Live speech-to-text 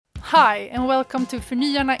Hi and welcome to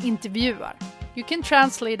Förnyarna intervjuar. You can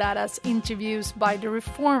translate that as interviews by the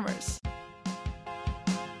reformers.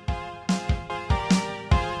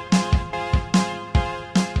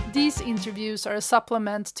 These interviews are a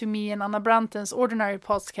supplement to me and Anna Branten's ordinary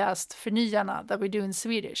podcast Förnyarna that we do in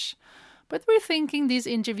Swedish. But we're thinking these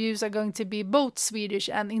interviews are going to be both Swedish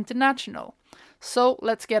and international. So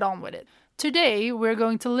let's get on with it. Today we're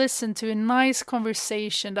going to listen to a nice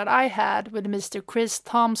conversation that I had with Mr. Chris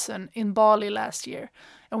Thompson in Bali last year,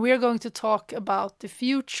 and we are going to talk about the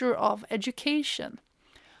future of education.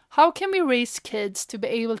 How can we raise kids to be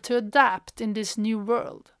able to adapt in this new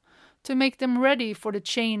world, to make them ready for the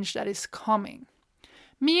change that is coming?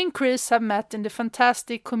 Me and Chris have met in the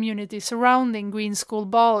fantastic community surrounding Green School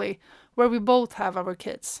Bali, where we both have our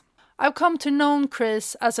kids. I've come to know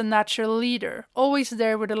Chris as a natural leader, always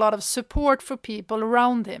there with a lot of support for people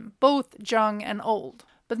around him, both young and old.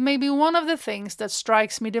 But maybe one of the things that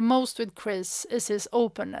strikes me the most with Chris is his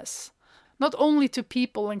openness, not only to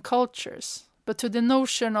people and cultures, but to the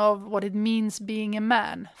notion of what it means being a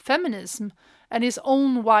man, feminism, and his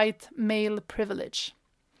own white male privilege.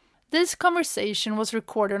 This conversation was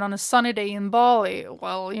recorded on a sunny day in Bali.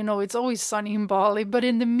 Well, it's always sunny in Bali, but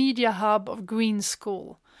in the media hub of Green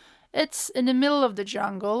School. It's in the middle of the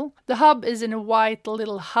jungle. The hub is in a white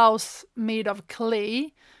little house made of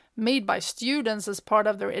clay, made by students as part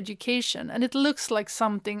of their education, and it looks like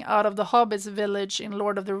something out of the Hobbit's village in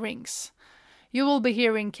Lord of the Rings. You will be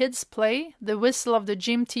hearing kids play, the whistle of the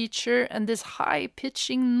gym teacher, and this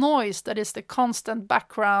high-pitching noise that is the constant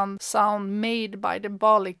background sound made by the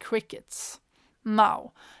Bali crickets.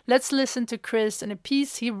 Now, let's listen to Chris and a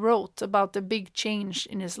piece he wrote about the big change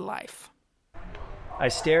in his life. I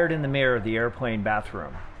stared in the mirror of the airplane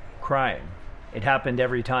bathroom, crying. It happened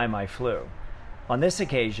every time I flew. On this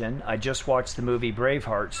occasion, I just watched the movie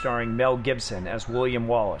Braveheart starring Mel Gibson as William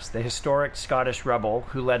Wallace, the historic Scottish rebel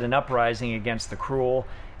who led an uprising against the cruel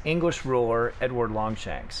English ruler Edward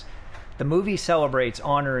Longshanks. The movie celebrates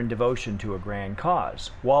honor and devotion to a grand cause.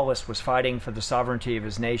 Wallace was fighting for the sovereignty of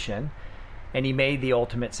his nation, and he made the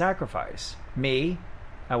ultimate sacrifice. Me,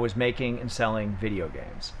 I was making and selling video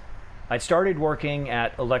games. I'd started working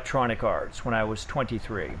at Electronic Arts when I was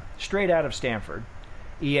 23, straight out of Stanford.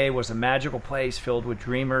 EA was a magical place filled with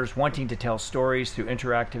dreamers wanting to tell stories through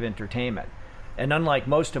interactive entertainment. And unlike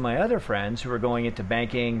most of my other friends who were going into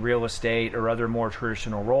banking, real estate, or other more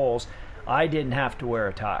traditional roles, I didn't have to wear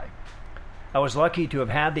a tie. I was lucky to have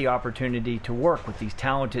had the opportunity to work with these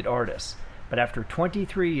talented artists, but after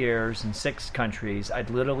 23 years in 6 countries, I'd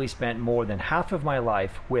literally spent more than half of my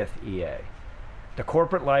life with EA. The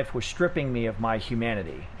corporate life was stripping me of my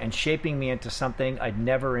humanity and shaping me into something I'd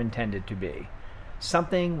never intended to be.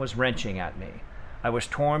 Something was wrenching at me. I was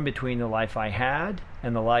torn between the life I had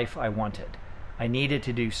and the life I wanted. I needed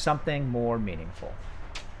to do something more meaningful.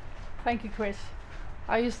 Thank you, Chris.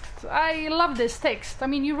 I love this text.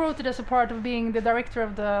 You wrote it as a part of being the director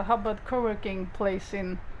of the Hubbard co-working place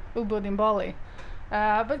in Ubud in Bali.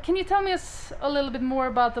 But can you tell me a little bit more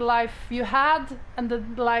about the life you had and the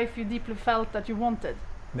life you deeply felt that you wanted?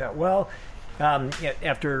 Yeah, well,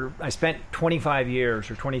 after I spent 25 years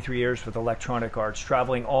or 23 years with Electronic Arts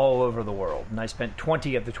traveling all over the world, and I spent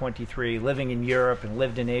 20 of the 23 living in Europe and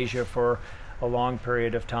lived in Asia for a long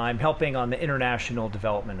period of time, helping on the international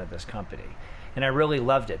development of this company. And I really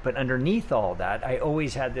loved it. But underneath all that, I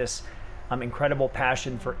always had this incredible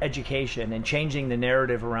passion for education and changing the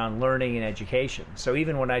narrative around learning and education. So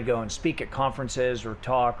even when I'd go and speak at conferences or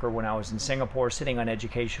talk, or when I was in Singapore sitting on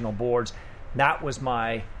educational boards, that was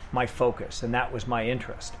my focus and that was my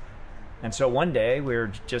interest. And so one day we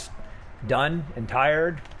were just done and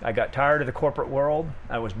tired. I got tired of the corporate world.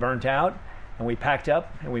 I was burnt out, and we packed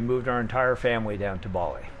up and we moved our entire family down to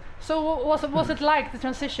Bali. So what was it like, the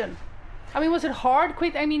transition? Was it hard?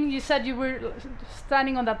 You said you were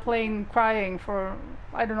standing on that plane crying for,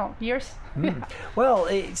 years? Well,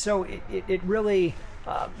 it really,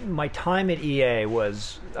 my time at EA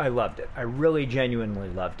I loved it. I really genuinely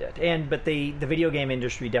loved it. But the video game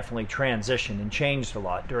industry definitely transitioned and changed a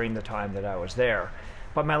lot during the time that I was there.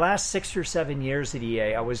 But my last 6 or 7 years at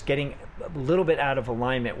EA, I was getting a little bit out of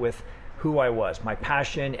alignment with who I was, my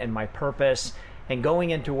passion and my purpose. And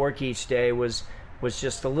going into work each day was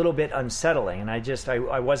just a little bit unsettling, and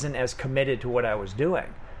I wasn't as committed to what I was doing.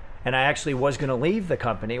 And I actually was going to leave the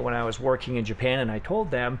company when I was working in Japan, and I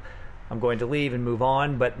told them I'm going to leave and move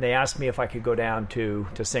on, but they asked me if I could go down to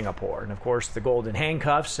Singapore. And of course, the golden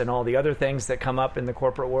handcuffs and all the other things that come up in the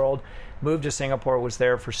corporate world. Moved to Singapore, was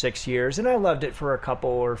there for 6 years, and I loved it for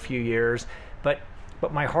a few years. But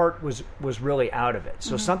but my heart was really out of it.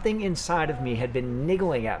 So something inside of me had been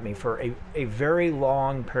niggling at me for a very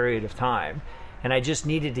long period of time. And I just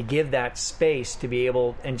needed to give that space to be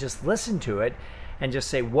able and just listen to it and just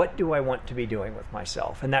say, what do I want to be doing with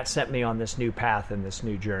myself? And that sent me on this new path and this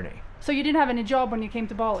new journey. So you didn't have any job when you came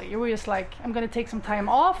to Bali? You were just like, I'm going to take some time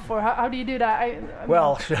off? Or how do you do that? I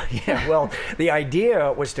well, the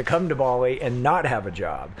idea was to come to Bali and not have a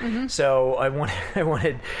job. So I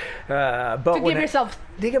wanted but to give yourself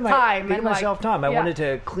time. To give myself time. I yeah. wanted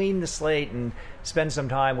to clean the slate and spend some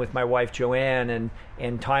time with my wife, Joanne,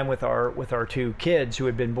 and time with our two kids who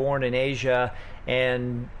had been born in Asia,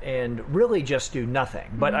 and really just do nothing.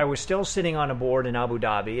 But I was still sitting on a board in Abu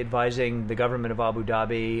Dhabi, advising the government of Abu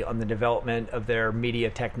Dhabi on the development of their media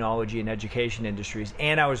technology and education industries,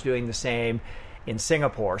 and I was doing the same in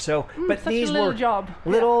Singapore. So, but these were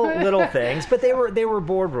little things, but they were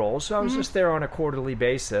board roles. So I was just there on a quarterly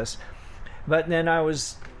basis. But then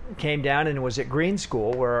came down and was at Green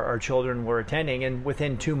School where our children were attending, and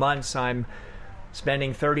within 2 months I'm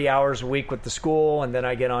spending 30 hours a week with the school, and then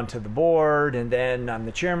I get onto the board, and then I'm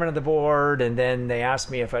the chairman of the board, and then they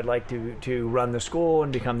asked me if I'd like to run the school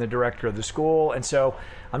and become the director of the school. And so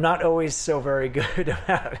I'm not always so very good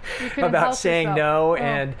about saying no.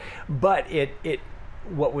 But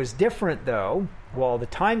what was different though, while the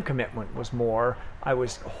time commitment was more, I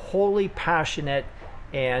was wholly passionate,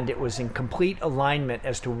 and it was in complete alignment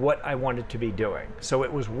as to what I wanted to be doing. So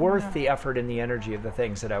it was worth the effort and the energy of the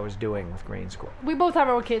things that I was doing with Green School. We both have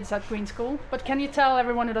our kids at Green School, but can you tell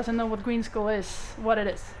everyone who doesn't know what Green School is, what it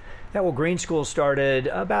is? Yeah, well, Green School started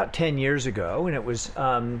about 10 years ago, and it was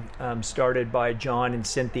started by John and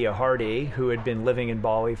Cynthia Hardy, who had been living in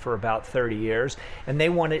Bali for about 30 years, and they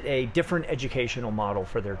wanted a different educational model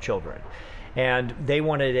for their children. And they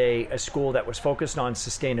wanted a school that was focused on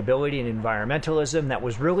sustainability and environmentalism, that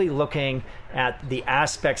was really looking at the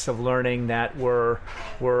aspects of learning that that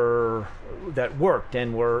worked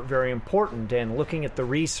and were very important, and looking at the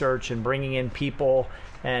research and bringing in people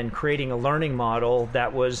and creating a learning model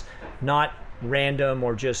that was not random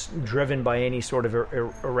or just driven by any sort of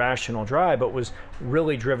irrational drive, but was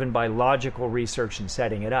really driven by logical research and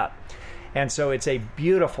setting it up. And so it's a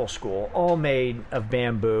beautiful school, all made of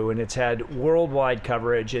bamboo, and it's had worldwide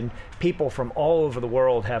coverage, and people from all over the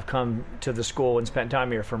world have come to the school and spent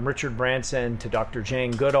time here, from Richard Branson to Dr.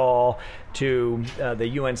 Jane Goodall to the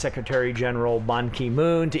UN Secretary General Ban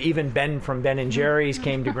Ki-moon, to even Ben from Ben & Jerry's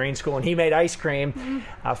came to Green School, and he made ice cream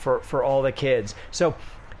for all the kids. So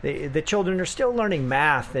the children are still learning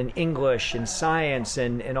math and English and science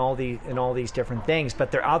and all these different things, but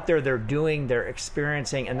they're out there, they're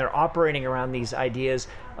experiencing, and they're operating around these ideas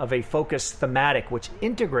of a focused thematic, which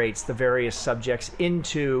integrates the various subjects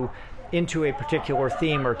into a particular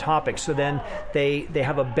theme or topic. So then they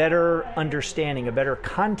have a better understanding, a better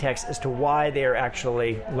context as to why they're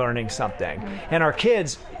actually learning something. And our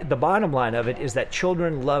kids, the bottom line of it is that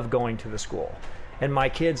children love going to the school. And my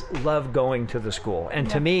kids love going to the school. And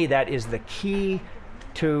to me, that is the key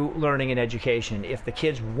to learning and education. If the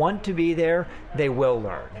kids want to be there, they will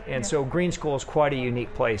learn. And so Green School is quite a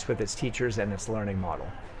unique place with its teachers and its learning model.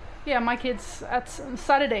 Yeah, my kids at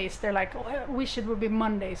Saturdays, they're like, oh, I wish it would be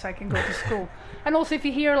Monday so I can go to school. And also, if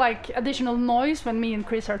you hear like additional noise when me and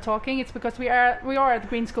Chris are talking, it's because we are at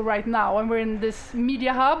Green School right now, and we're in this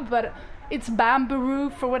media hub, but it's bamboo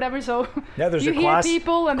roof or whatever, so there's you hear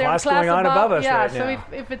people and there's class going on above us right so now.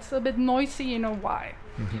 if it's a bit noisy, you know why.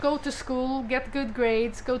 Go to school, get good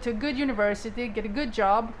grades, go to a good university, get a good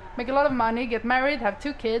job, make a lot of money, get married, have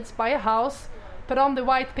 2 kids, buy a house, put on the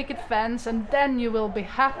white picket fence, and then you will be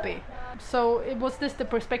happy. So was this the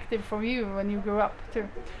perspective for you when you grew up too?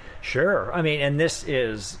 Sure. I mean, and this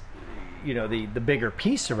is, the bigger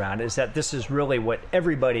piece around it is that this is really what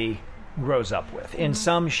everybody grows up with. In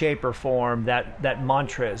some shape or form, that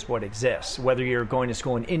mantra is what exists, whether you're going to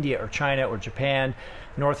school in India or China or Japan,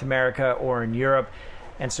 North America, or in Europe.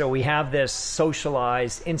 And so we have this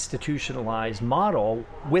socialized, institutionalized model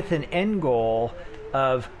with an end goal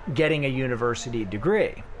of getting a university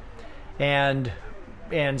degree. And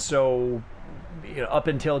so up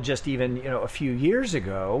until just even a few years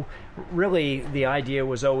ago, really the idea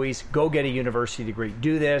was always go get a university degree,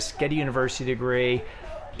 do this, get a university degree,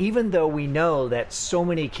 even though we know that so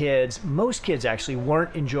many kids, most kids actually,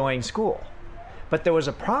 weren't enjoying school. But there was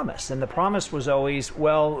a promise, and the promise was always,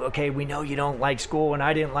 well, okay, we know you don't like school, and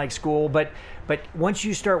I didn't like school, but once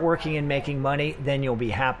you start working and making money, then you'll be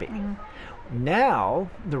happy. Now,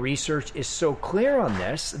 the research is so clear on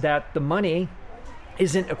this that the money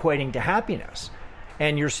isn't equating to happiness.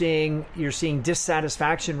 And you're seeing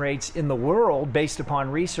dissatisfaction rates in the world based upon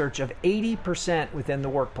research of 80% within the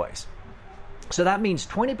workplace. So that means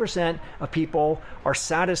 20% of people are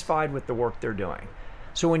satisfied with the work they're doing.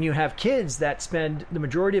 So when you have kids that the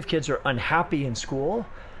majority of kids are unhappy in school,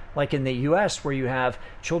 like in the US where you have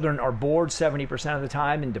children are bored 70% of the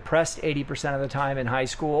time and depressed 80% of the time in high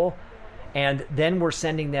school, and then we're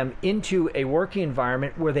sending them into a working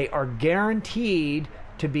environment where they are guaranteed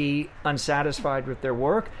to be unsatisfied with their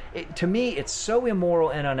work. To me, it's so immoral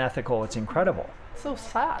and unethical, it's incredible. So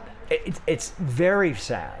sad. It's very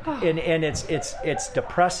sad, and it's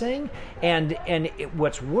depressing, and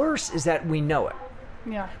what's worse is that we know it.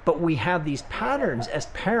 Yeah. But we have these patterns as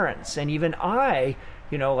parents, and even I,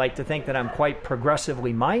 like to think that I'm quite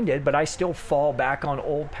progressively minded, but I still fall back on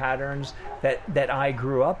old patterns that I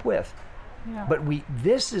grew up with. Yeah. But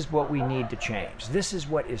this is what we need to change. This is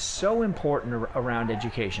what is so important around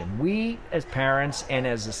education. We as parents and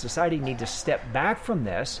as a society need to step back from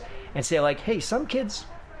this and say, like, hey, some kids,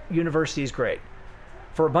 university is great.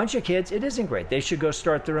 For a bunch of kids, it isn't great. They should go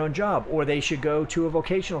start their own job, or they should go to a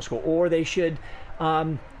vocational school, or they should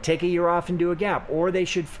take a year off and do a gap, or they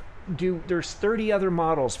should there's 30 other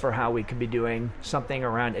models for how we could be doing something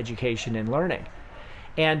around education and learning.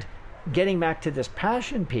 And getting back to this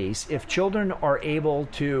passion piece, if children are able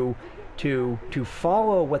to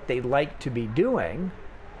follow what they like to be doing,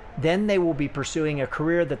 then they will be pursuing a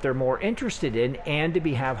career that they're more interested in and to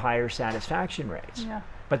have higher satisfaction rates. Yeah.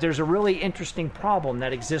 But there's a really interesting problem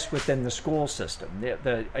that exists within the school system,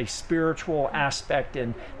 a spiritual aspect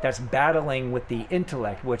and that's battling with the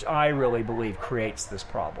intellect, which I really believe creates this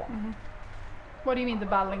problem. Mm-hmm. What do you mean the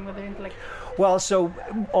battling with the intellect? Well, so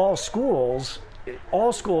all schools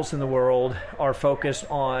in the world are focused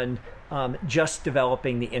on just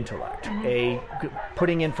developing the intellect,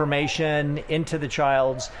 putting information into the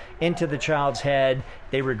child's head.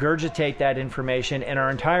 They regurgitate that information, and our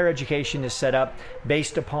entire education is set up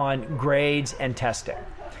based upon grades and testing.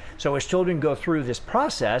 So as children go through this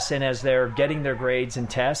process, and as they're getting their grades and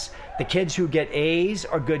tests, the kids who get A's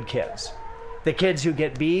are good kids. The kids who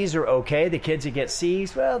get B's are okay. The kids who get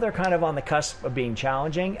C's, well, they're kind of on the cusp of being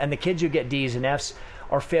challenging. And the kids who get D's and F's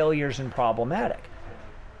are failures and problematic.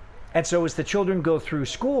 And so as the children go through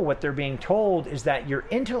school, what they're being told is that your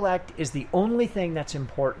intellect is the only thing that's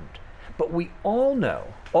important. But we all know,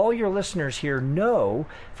 all your listeners here know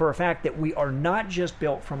for a fact that we are not just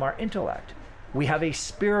built from our intellect. We have a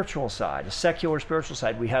spiritual side, a secular spiritual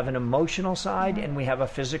side. We have an emotional side, and we have a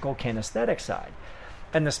physical kinesthetic side.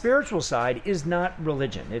 And the spiritual side is not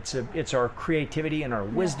religion. It's our creativity and our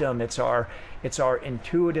wisdom. It's our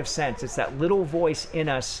intuitive sense. It's that little voice in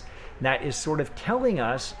us that is sort of telling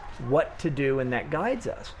us what to do and that guides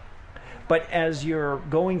us. But as you're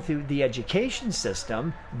going through the education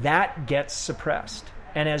system, that gets suppressed.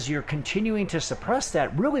 And as you're continuing to suppress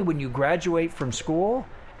that, really when you graduate from school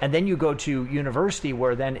and then you go to university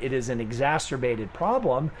where then it is an exacerbated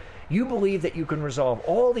problem, you believe that you can resolve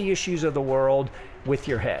all the issues of the world with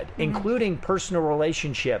your head, including personal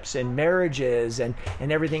relationships and marriages and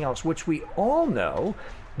everything else, which we all know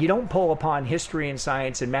you don't pull upon history and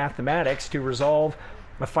science and mathematics to resolve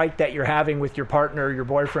a fight that you're having with your partner, your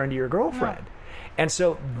boyfriend, or your girlfriend. No. And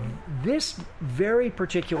so this very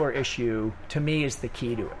particular issue, to me, is the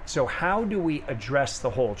key to it. So how do we address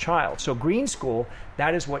the whole child? So Green School,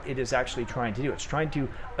 that is what it is actually trying to do. It's trying to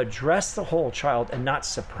address the whole child and not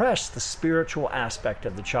suppress the spiritual aspect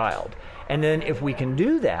of the child. And then if we can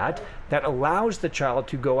do that, that allows the child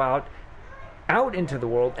to go out into the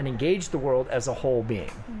world and engage the world as a whole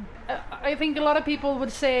being. I think a lot of people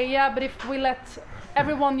would say, yeah, but if we let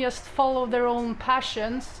everyone just follow their own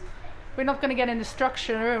passions, we're not going to get any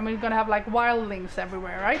structure and we're going to have like wildlings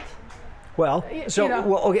everywhere, right? Well,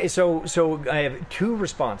 so I have two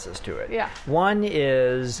responses to it. Yeah. One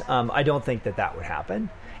is I don't think that would happen.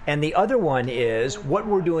 And the other one is what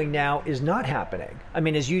we're doing now is not happening. I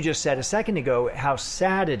mean, as you just said a second ago, how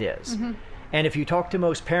sad it is. Mm-hmm. And if you talk to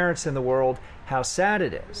most parents in the world, how sad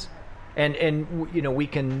it is. And you know, we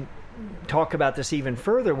can talk about this even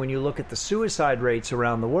further when you look at the suicide rates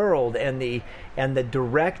around the world and the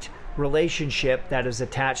direct relationship that is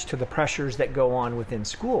attached to the pressures that go on within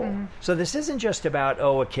school. Mm-hmm. So this isn't just about,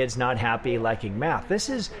 a kid's not happy liking math. This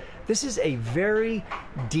is a very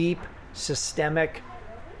deep systemic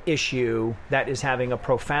issue that is having a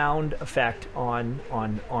profound effect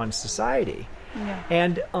on society. Yeah.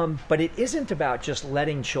 And but it isn't about just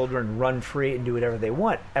letting children run free and do whatever they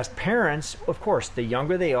want. As parents, of course, the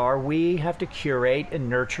younger they are, we have to curate and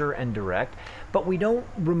nurture and direct, but we don't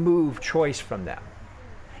remove choice from them.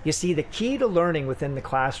 You see, the key to learning within the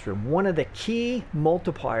classroom, one of the key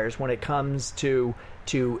multipliers when it comes to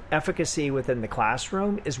efficacy within the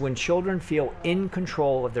classroom is when children feel in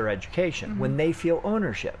control of their education, mm-hmm. when they feel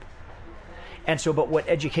ownership. And so, but what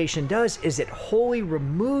education does is it wholly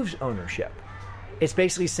removes ownership. It's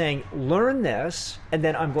basically saying, learn this, and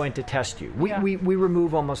then I'm going to test you. We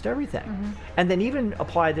remove almost everything. And then even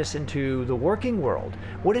apply this into the working world.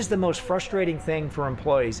 What is the most frustrating thing for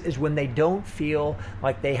employees is when they don't feel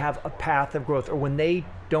like they have a path of growth, or when they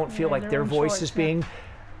don't feel like their voice is being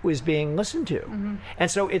listened to.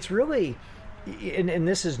 And so it's really, and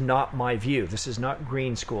this is not my view. This is not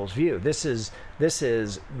Green School's view. This is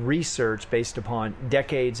research based upon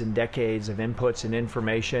decades and decades of inputs and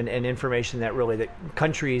information that really that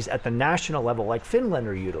countries at the national level like Finland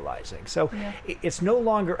are utilizing. So it's no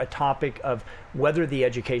longer a topic of whether the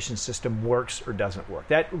education system works or doesn't work.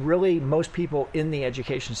 That really, most people in the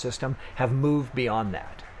education system have moved beyond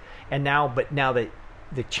that. And now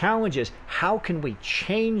the challenge is, how can we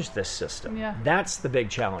change this system? That's the big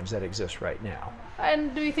challenge that exists right now.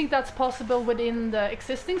 And do you think that's possible within the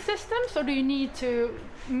existing systems, or do you need to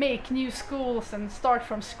make new schools and start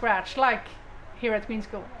from scratch, like here at Green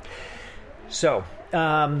School? So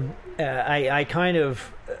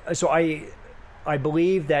I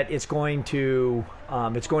believe that it's going to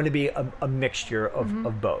be a mixture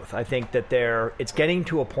of both. I think that it's getting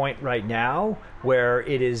to a point right now where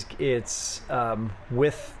it's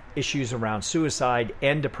with issues around suicide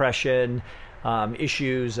and depression,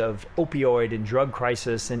 issues of opioid and drug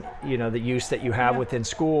crisis, and the use that you have within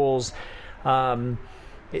schools.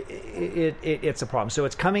 It's a problem. So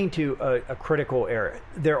it's coming to a critical area.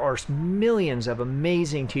 There are millions of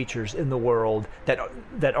amazing teachers in the world that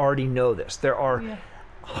already know this. There are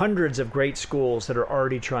hundreds of great schools that are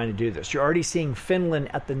already trying to do this. You're already seeing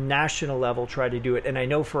Finland at the national level try to do it. And I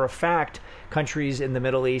know for a fact countries in the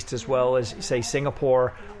Middle East, as well as, say,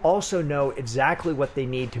 Singapore, also know exactly what they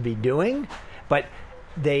need to be doing, but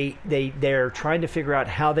they're trying to figure out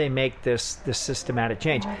how they make this systematic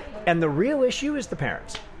change. And the real issue is the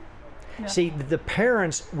parents. See, the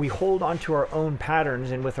parents, we hold on to our own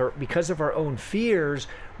patterns, and because of our own fears,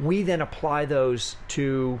 we then apply those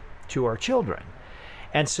to our children.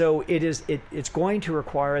 And so it's going to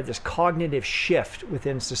require this cognitive shift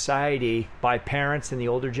within society by parents and the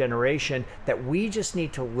older generation, that we just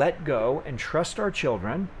need to let go and trust our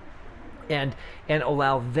children and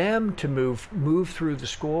allow them to move through the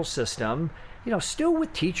school system, still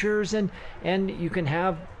with teachers and you can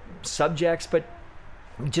have subjects, but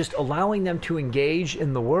just allowing them to engage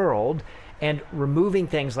in the world and removing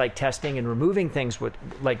things like testing and removing things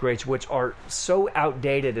like grades, which are so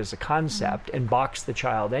outdated as a concept and box the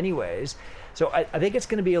child anyways. So I think it's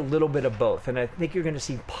going to be a little bit of both. And I think you're going to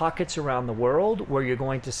see pockets around the world where you're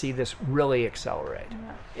going to see this really accelerate.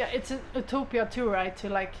 Yeah, it's an utopia too, right?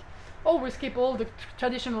 To we skip all the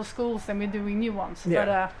traditional schools and we're doing new ones.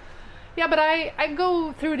 But I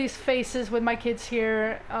go through these phases with my kids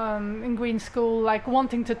here in Green School,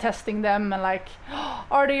 wanting to testing them and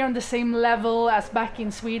are they on the same level as back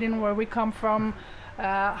in Sweden where we come from?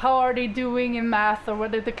 How are they doing in math, or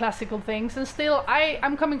what are the classical things? And still,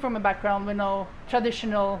 I'm coming from a background with no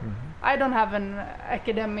traditional, I don't have an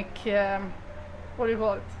academic, what do you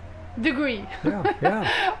call it? Degree.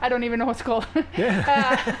 I don't even know what's called.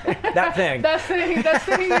 That thing. That's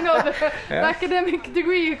the academic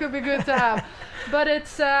degree could be good to have. But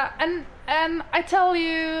it's and I tell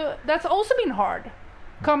you, that's also been hard,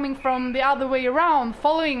 coming from the other way around,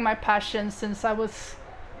 following my passion since I was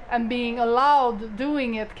and being allowed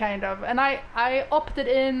doing it kind of. And I opted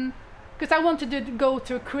in because I wanted to go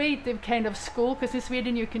to a creative kind of school, because in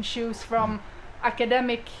Sweden you can choose from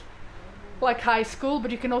academic high school, but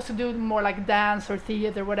you can also do more like dance or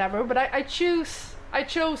theater, whatever. But I chose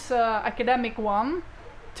academic one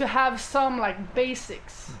to have some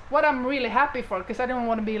basics. What I'm really happy for, because I don't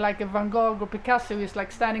want to be like a Van Gogh or Picasso who's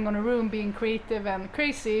standing on a room being creative and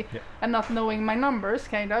crazy and not knowing my numbers,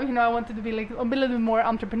 kind of. I wanted to be a little bit more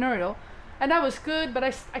entrepreneurial, and that was good. But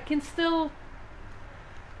I can still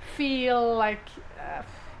feel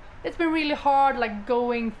it's been really hard,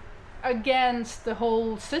 going against the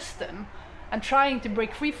whole system and trying to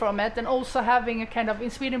break free from it, and also having a kind of, in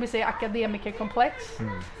Sweden we say academic complex.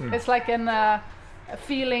 It's like a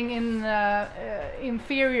feeling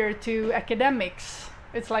inferior to academics.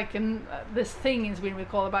 It's like this thing in Sweden we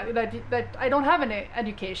call about it, that I don't have any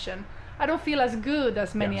education. I don't feel as good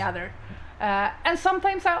as many other. And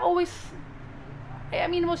sometimes it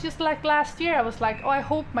was just last year, I was I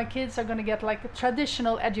hope my kids are going to get a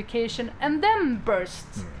traditional education and then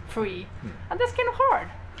burst free. And that's kind of hard.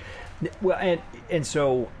 Well,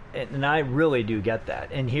 and I really do get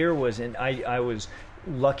that. And I was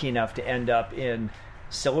lucky enough to end up in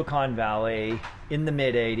Silicon Valley in the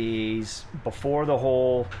mid-'80s, before the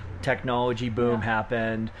whole technology boom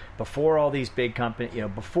happened, before all these big companies,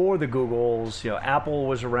 before the Googles, Apple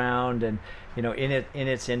was around and, in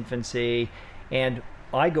its infancy. And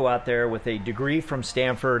I go out there with a degree from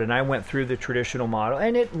Stanford, and I went through the traditional model,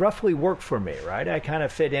 and it roughly worked for me, right? I kind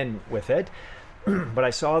of fit in with it, but I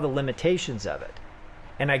saw the limitations of it.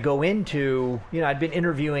 And I go into, I'd been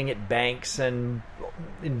interviewing at banks and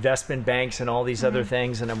investment banks and all these other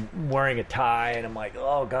things, and I'm wearing a tie, and I'm like,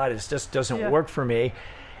 oh God, it just doesn't work for me.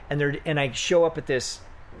 And I show up at this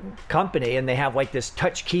company, and they have like this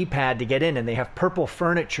touch keypad to get in, and they have purple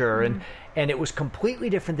furniture, and it was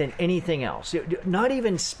completely different than anything else. Not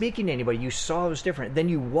even speaking to anybody, you saw it was different. Then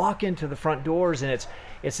you walk into the front doors, and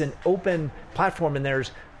it's an open platform, and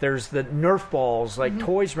there's the Nerf balls, like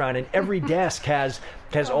toys around, and every desk has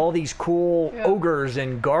all these cool ogres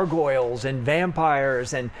and gargoyles and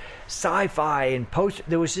vampires and sci-fi and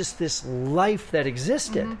there was just this life that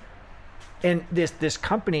existed. And this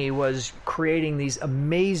company was creating these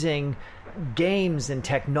amazing games and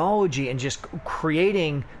technology and just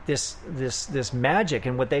creating this magic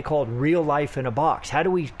and what they called real life in a box. How do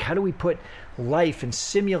we put life and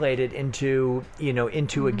simulate it into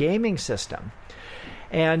a gaming system?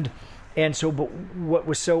 And so, but what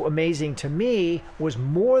was so amazing to me was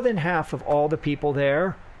more than half of all the people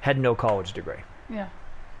there had no college degree. Yeah.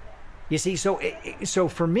 You see, so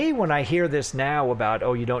for me, when I hear this now about,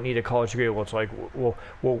 you don't need a college degree, well, it's like,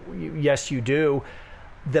 well, yes, you do.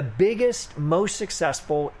 The biggest, most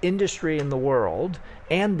successful industry in the world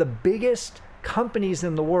and the biggest companies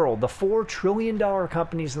in the world, the $4 trillion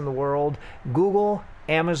companies in the world, Google,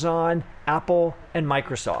 Amazon, Apple, and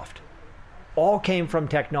Microsoft, all came from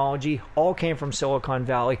technology, all came from Silicon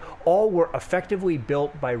Valley, all were effectively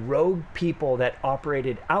built by rogue people that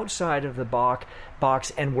operated outside of the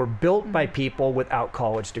box and were built by people without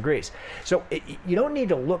college degrees. So you don't need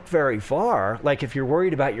to look very far. Like if you're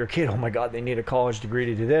worried about your kid, oh my God, they need a college degree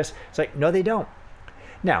to do this. It's like, no, they don't.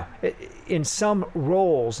 Now, in some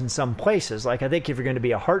roles, in some places, like I think if you're going to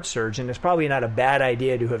be a heart surgeon, it's probably not a bad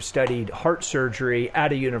idea to have studied heart surgery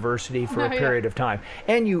at a university for a period of time.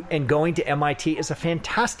 And going to MIT is a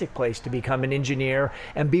fantastic place to become an engineer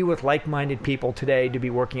and be with like-minded people today to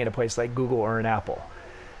be working at a place like Google or an Apple.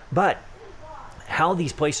 But how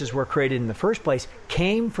these places were created in the first place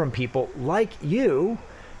came from people like you,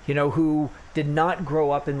 who did not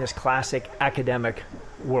grow up in this classic academic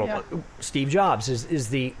world. Yeah. Steve Jobs is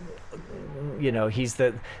the, he's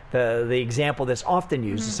the example that's often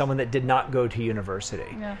used as someone that did not go to university.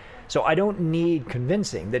 Yeah. So I don't need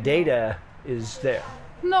convincing. The data is there.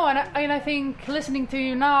 No, and I think listening to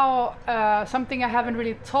you now, something I haven't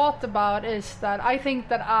really thought about is that I think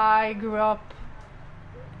that I grew up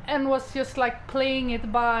and was just like playing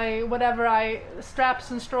it by whatever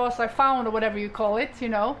straps and straws I found, or whatever you call it,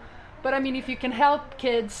 But I mean, if you can help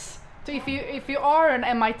kids, so if you are an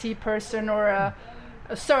MIT person or a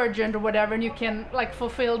surgeon or whatever, and you can like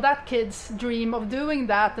fulfill that kid's dream of doing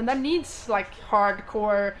that, and that needs like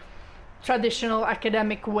hardcore traditional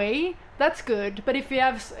academic way, that's good. But if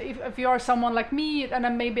you are someone like me, and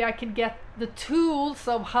then maybe I could get the tools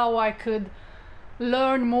of how I could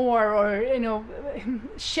learn more, or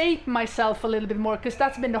shape myself a little bit more, because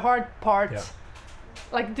that's been the hard part,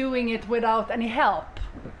 like doing it without any help.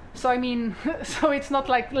 So I mean, so it's not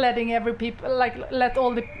like let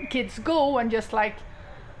all the kids go and just like,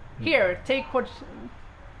 here, take what,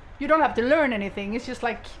 you don't have to learn anything. It's just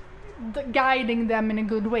like guiding them in a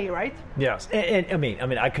good way, right? Yes, and I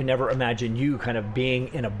mean, I could never imagine you kind of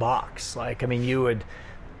being in a box. Like, I mean, you would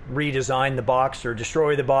redesign the box or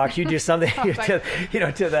destroy the box. You do something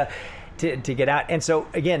to get out. And so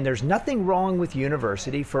again, there's nothing wrong with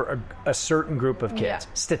university for a certain group of kids.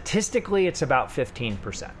 Yeah. Statistically, it's about 15%.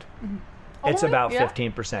 Mm-hmm. It's about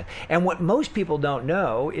 15%. And what most people don't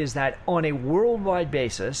know is that on a worldwide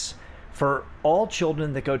basis, for all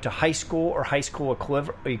children that go to high school or high school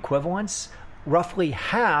equivalents, roughly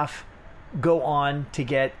half go on to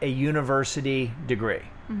get a university degree.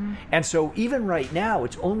 Mm-hmm. And so even right now,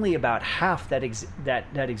 it's only about half that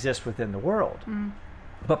exists within the world. Mm-hmm.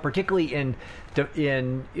 But particularly in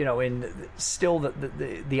still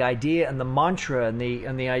the idea and the mantra and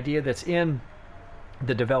the idea that's in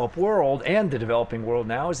the developed world and the developing world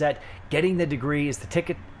now is that getting the degree is the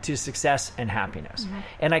ticket to success and happiness. Mm-hmm.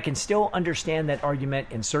 And I can still understand that argument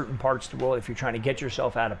in certain parts of the world if you're trying to get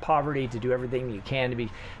yourself out of poverty, to do everything you can to be,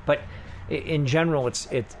 but in general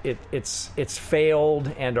it's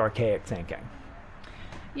failed and archaic thinking.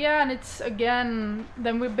 Yeah, and it's again,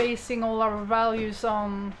 then we're basing all our values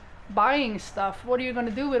on buying stuff. What are you going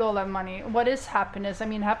to do with all that money? What is happiness? I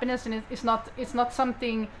mean, happiness is not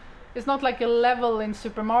something. It's not like a level in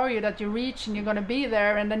Super Mario that you reach and you're going to be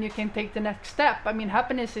there and then you can take the next step. I mean,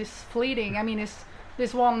 happiness is fleeting. I mean, it's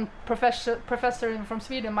this one professor from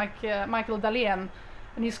Sweden, Michael Dahlén,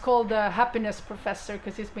 and he's called the happiness professor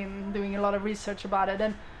because he's been doing a lot of research about it.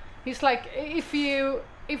 And he's like, if you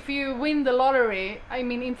win the lottery, I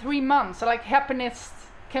mean, in 3 months, like happiness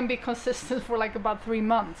can be consistent for like about 3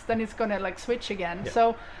 months. Then it's going to like switch again. Yeah.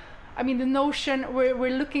 So, I mean, the notion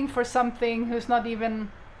we're looking for something who's not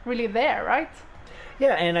even really there, right?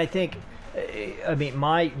 Yeah, and I think, I mean,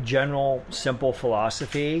 my general simple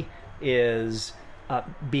philosophy is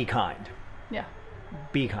be kind. Yeah.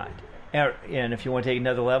 Be kind. And if you want to take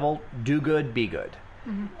another level, do good, be good.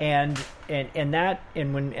 And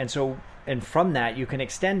from that you can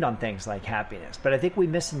extend on things like happiness. But I think we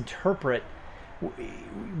misinterpret.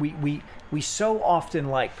 We so often,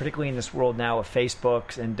 like, particularly in this world now of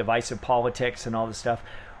Facebook and divisive politics and all this stuff,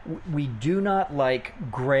 we do not like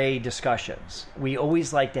gray discussions. We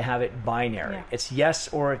always like to have it binary. Yeah. It's yes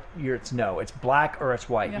or it's no. It's black or it's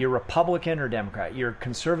white. Yeah. You're Republican or Democrat. You're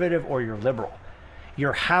conservative or you're liberal.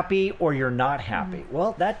 You're happy or you're not happy.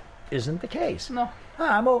 Well, that isn't the case. No.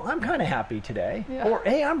 I'm kind of happy today. Yeah. Or,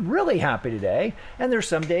 hey, I'm really happy today. And there's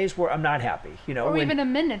some days where I'm not happy. You know, or even a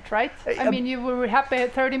minute, right? I mean, you were happy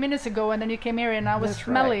 30 minutes ago and then you came here and I was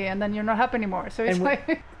smelly, right. And then you're not happy anymore. So it's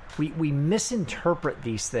like... We misinterpret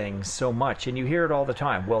these things so much, and you hear it all the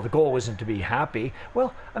time. Well, the goal isn't to be happy.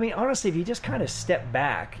 Well, I mean, honestly, if you just kind of step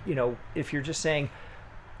back, you know, if you're just saying,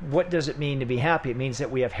 what does it mean to be happy? It means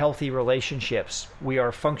that we have healthy relationships. We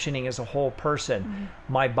are functioning as a whole person.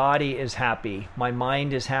 Mm-hmm. My body is happy. My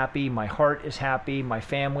mind is happy. My heart is happy. My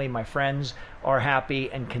family, my friends are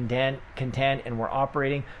happy and content, and we're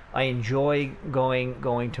operating. I enjoy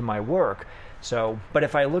going to my work. So, but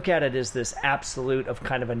if I look at it as this absolute of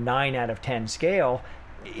kind of a 9 out of 10 scale,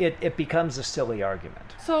 it becomes a silly argument.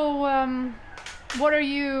 So, what are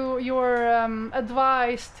your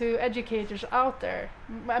advice to educators out there?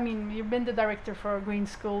 I mean, you've been the director for Green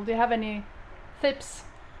School. Do you have any tips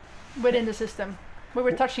within the system? We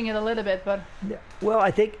were touching it a little bit, but... Well,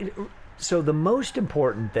 I think, so the most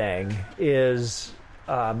important thing is...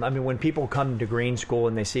 I mean, when people come to Green School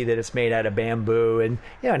and they see that it's made out of bamboo and,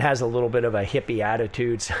 you know, it has a little bit of a hippie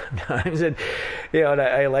attitude sometimes. And, you know, and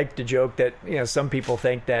I like to joke that, you know, some people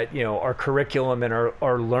think that, you know, our curriculum and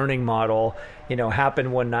our learning model, you know,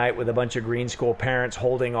 happened one night with a bunch of Green School parents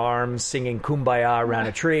holding arms, singing Kumbaya around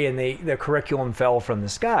a tree, and the curriculum fell from the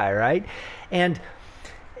sky, right? And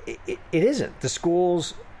it isn't. The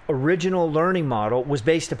school's original learning model was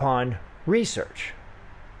based upon research.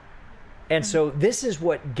 And so this is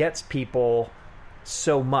what gets people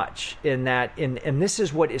so much and this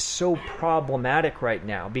is what is so problematic right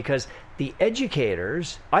now, because the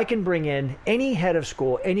educators, I can bring in any head of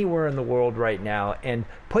school anywhere in the world right now and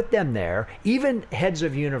put them there, even heads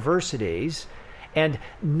of universities, and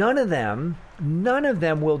none of them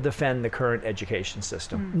will defend the current education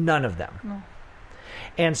system. None of them. No.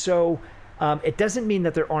 And so it doesn't mean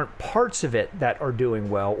that there aren't parts of it that are doing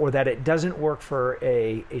well or that it doesn't work for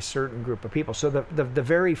a certain group of people. So the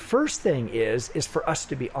very first thing is for us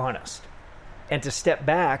to be honest and to step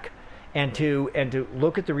back and to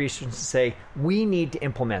look at the research and say, we need to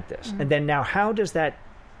implement this. Mm-hmm. And then now, how does that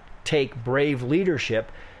take brave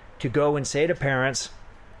leadership to go and say to parents,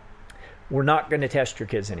 we're not going to test your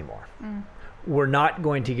kids anymore. We're not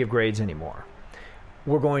going to give grades anymore.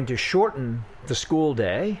 We're going to shorten the school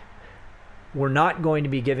day. We're not going to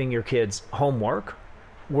be giving your kids homework.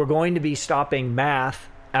 We're going to be stopping math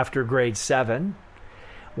after grade 7.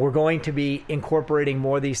 We're going to be incorporating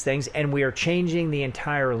more of these things, and we are changing the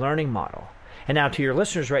entire learning model. And now to your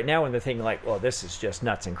listeners right now, when they're thinking like, well, this is just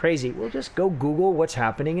nuts and crazy, well, just go Google what's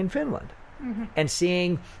happening in Finland. Mm-hmm. And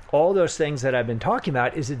seeing all those things that I've been talking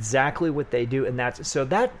about is exactly what they do. And that's the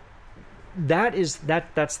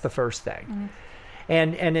first thing. Mm-hmm.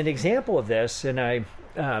 And an example of this, and I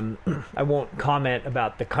won't comment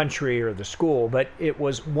about the country or the school, but it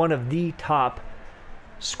was one of the top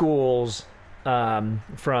schools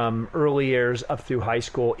from early years up through high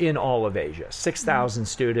school in all of Asia. 6,000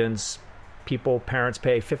 students, parents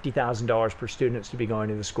pay $50,000 per student to be going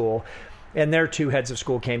to the school. And their two heads of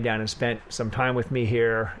school came down and spent some time with me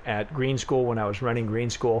here at Green School when I was running Green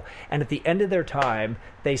School. And at the end of their time,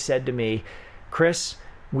 they said to me, Chris,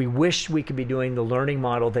 we wish we could be doing the learning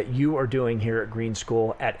model that you are doing here at Green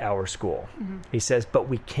School at our school. Mm-hmm. He says, but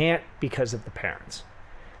we can't because of the parents.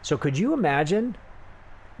 So could you imagine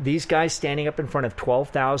these guys standing up in front of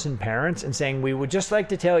 12,000 parents and saying, we would just like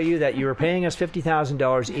to tell you that you are paying us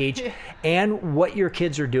 $50,000 each, and what your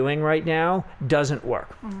kids are doing right now doesn't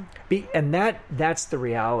work. And that's the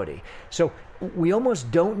reality. So we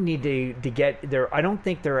almost don't need to get there. I don't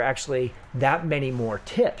think there are actually that many more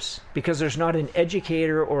tips, because there's not an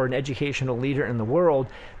educator or an educational leader in the world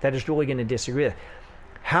that is really going to disagree with it.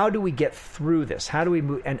 How do we get through this? How do we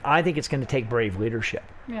move? And I think it's going to take brave leadership.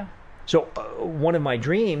 Yeah. So one of my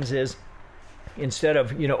dreams is, instead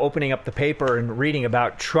of opening up the paper and reading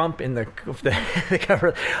about Trump in the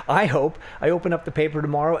cover, I hope I open up the paper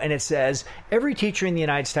tomorrow and it says every teacher in the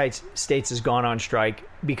United States has gone on strike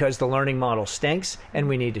because the learning model stinks and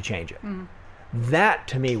we need to change it. That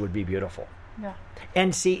to me would be beautiful. Yeah.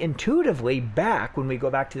 And see, intuitively, when we go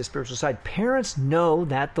back to the spiritual side, parents know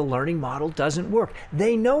that the learning model doesn't work.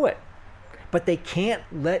 They know it, but they can't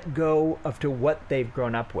let go of to what they've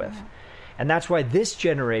grown up with. Yeah. And that's why this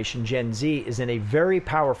generation, Gen Z, is in a very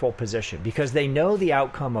powerful position, because they know the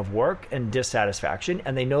outcome of work and dissatisfaction,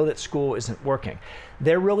 and they know that school isn't working.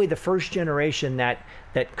 They're really the first generation that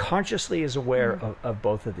consciously is aware of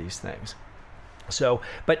both of these things. So,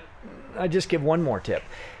 but I'll just give one more tip.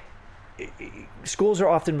 Schools are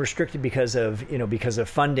often restricted because of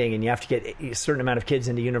funding, and you have to get a certain amount of kids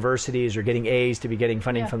into universities or getting A's to be getting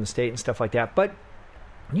funding from the state and stuff like that. But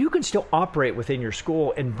you can still operate within your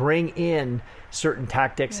school and bring in certain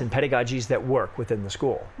tactics and pedagogies that work within the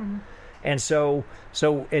school. And so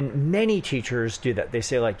many teachers do that. They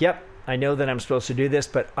say, like, yep, I know that I'm supposed to do this,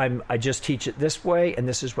 but I just teach it this way, and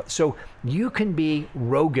this is what. So you can be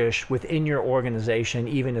roguish within your organization,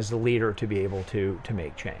 even as the leader, to be able to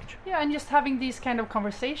make change. Yeah, and just having these kind of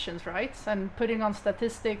conversations, right? And putting on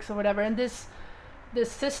statistics or whatever. And this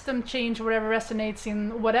system change, whatever resonates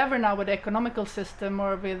in whatever now, with the economical system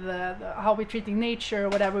or with how we're treating nature or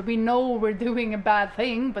whatever. We know we're doing a bad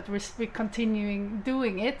thing, but we're continuing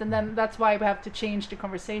doing it, and then that's why we have to change the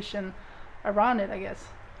conversation around it, I guess.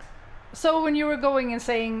 So when you were going and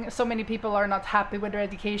saying so many people are not happy with their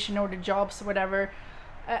education or their jobs or whatever,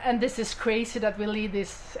 and this is crazy that we lead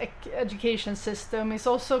this education system, it's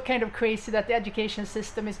also kind of crazy that the education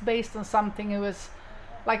system is based on something that was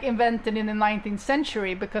like invented in the 19th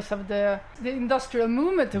century because of the industrial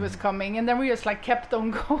movement that was coming, and then we just like kept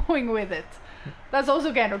on going with it. That's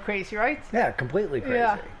also kind of crazy, right? Yeah, completely crazy.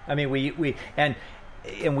 Yeah. I mean,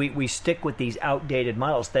 we stick with these outdated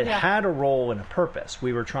models that had a role and a purpose.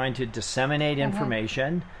 We were trying to disseminate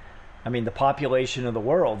information. I mean, the population of the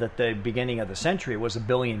world at the beginning of the century was 1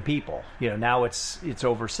 billion people. Now it's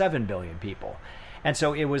over 7 billion people. And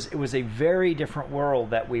so it was a very different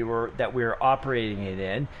world that we were operating it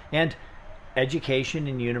in. And education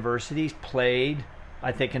and universities played,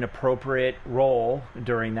 I think, an appropriate role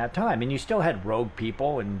during that time. And you still had rogue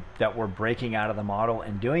people and that were breaking out of the model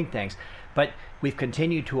and doing things. But we've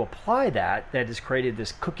continued to apply that has created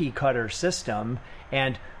this cookie cutter system.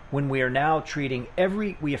 And when we are now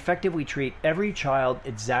we effectively treat every child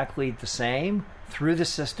exactly the same through the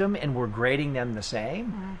system, and we're grading them the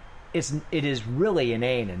same, it is really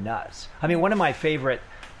inane and nuts. I mean, one of my favorite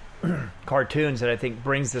cartoons that I think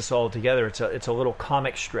brings this all together, it's a little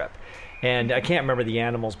comic strip. And I can't remember the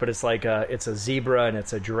animals, but it's like it's a zebra and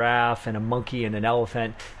it's a giraffe and a monkey and an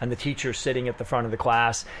elephant, and the teacher's sitting at the front of the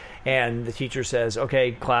class, and the teacher says,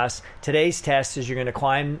 "Okay, class, today's test is you're going to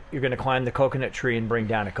climb the coconut tree and bring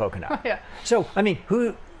down a coconut." Yeah. So, I mean,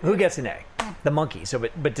 who gets an A? The monkey. So,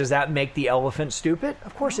 but does that make the elephant stupid?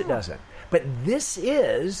 Of course it doesn't. But this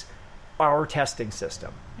is our testing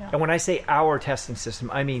system. Yeah. And when I say our testing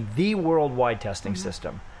system, I mean the worldwide testing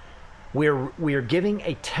system. We are giving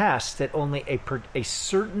a test that only a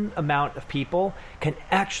certain amount of people can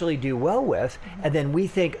actually do well with, and then we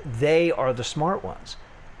think they are the smart ones.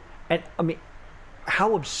 And I mean,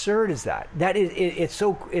 how absurd is that? That is, it's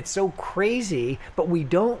so crazy. But we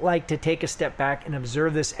don't like to take a step back and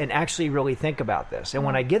observe this and actually really think about this. And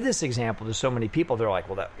when I give this example to so many people, they're like,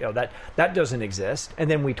 "Well, that doesn't exist."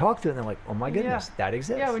 And then we talk to them, and they're like, "Oh my goodness, that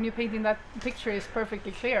exists." Yeah, when you're painting that picture, is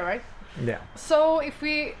perfectly clear, right? Yeah. So if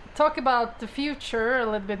we talk about the future a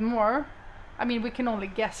little bit more, I mean, we can only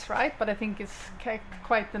guess, right? But I think it's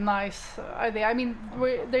quite a nice idea. I mean,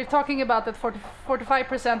 they're talking about that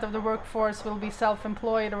 45% of the workforce will be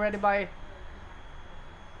self-employed already by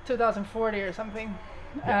 2040 or something.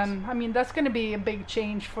 Yes. And I mean, that's going to be a big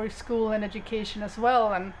change for school and education as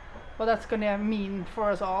well, and what that's going to mean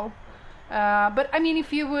for us all. But I mean,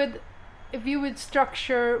 if you would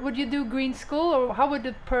structure, would you do green school, or how would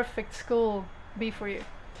the perfect school be for you?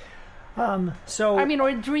 So I mean, or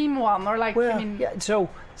a dream one, or like, well, I mean, yeah. So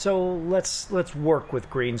let's work with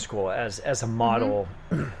Green School as a model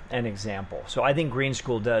and example. So I think Green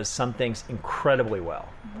School does some things incredibly well.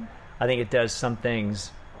 I think it does some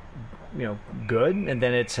things, good, and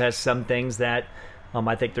then it has some things that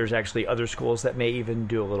I think there's actually other schools that may even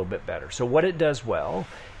do a little bit better. So what it does well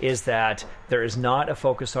is that there is not a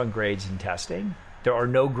focus on grades and testing. There are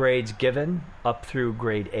no grades given up through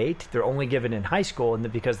grade 8. They're only given in high school,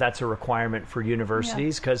 and because that's a requirement for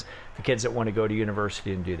universities, because the kids that want to go to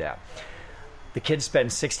university and do that. The kids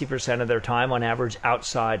spend 60% of their time on average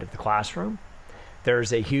outside of the classroom.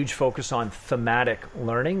 There's a huge focus on thematic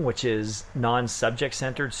learning, which is non-subject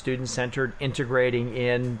centered, student centered, integrating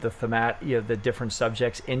in the different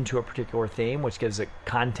subjects into a particular theme, which gives it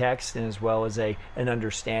context and as well as an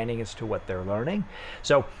understanding as to what they're learning.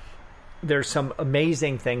 So there's some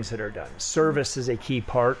amazing things that are done. Service is a key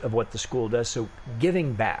part of what the school does. So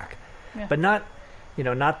giving back, but not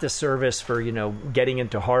the service for, getting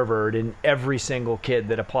into Harvard, and every single kid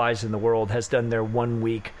that applies in the world has done their 1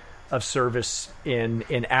 week of service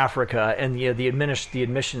in Africa, and the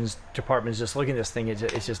admissions department is just looking at this thing.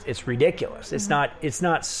 It's ridiculous. It's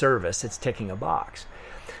not service. It's ticking a box.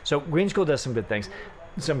 So Green School does some good things,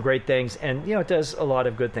 some great things, and it does a lot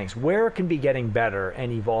of good things. Where it can be getting better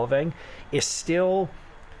and evolving is still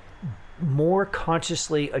more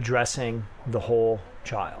consciously addressing the whole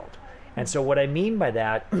child. And so what I mean by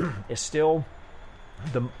that is still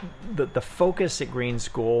the focus at Green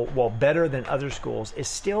School, while better than other schools, is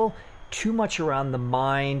still too much around the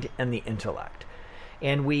mind and the intellect,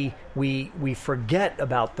 and we forget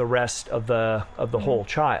about the rest of the whole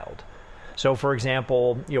child. So, for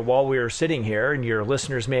example, while we were sitting here, and your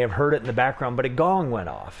listeners may have heard it in the background, but a gong went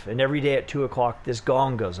off, and every day at 2:00 this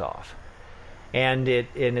gong goes off, and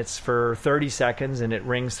it's for 30 seconds, and it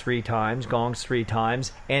rings 3 times, gongs 3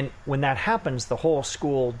 times, and when that happens, the whole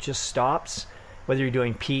school just stops. Whether you're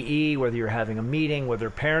doing PE, whether you're having a meeting, whether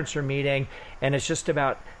parents are meeting, and it's just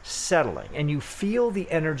about settling. And you feel the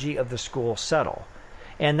energy of the school settle.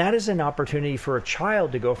 And that is an opportunity for a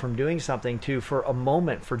child to go from doing something to, for a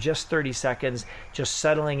moment, for just 30 seconds, just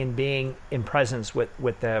settling and being in presence with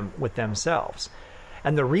themselves.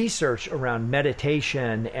 And the research around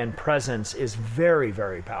meditation and presence is very,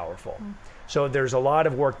 very powerful. So there's a lot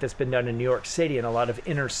of work that's been done in New York City, and a lot of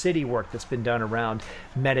inner city work that's been done around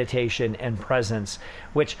meditation and presence,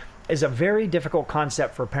 which is a very difficult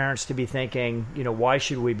concept for parents to be thinking, why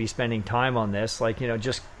should we be spending time on this? Like,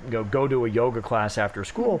 just go to a yoga class after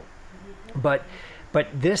school. But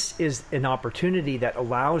this is an opportunity that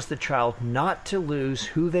allows the child not to lose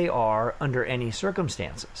who they are under any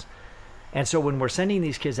circumstances. And so when we're sending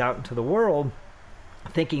these kids out into the world,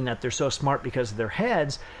 thinking that they're so smart because of their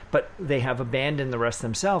heads, but they have abandoned the rest of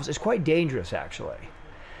themselves, is quite dangerous, actually.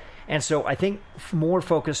 And so I think more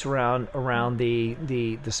focus around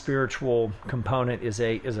the spiritual component is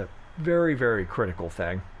a very, very critical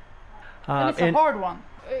thing. And it's a hard one.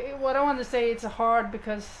 What I want to say, it's hard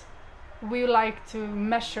because we like to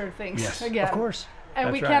measure things. Yes, again. of course. And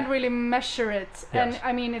That's we right. can't really measure it. Yes. And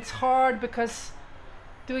I mean, it's hard because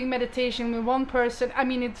doing meditation with one person, I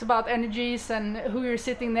mean, it's about energies and who you're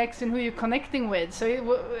sitting next and who you're connecting with. So,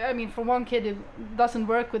 for one kid, it doesn't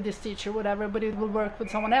work with this teacher, whatever, but it will work with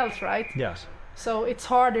someone else, right? Yes. So it's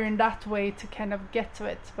harder in that way to kind of get to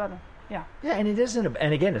it. But yeah. Yeah, and it isn't.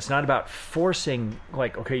 And again, it's not about forcing,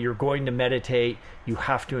 like, okay, you're going to meditate, you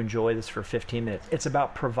have to enjoy this for 15 minutes. It's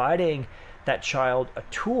about providing that child a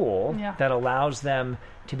tool that allows them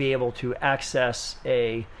to be able to access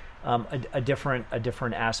a different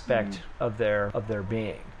aspect of their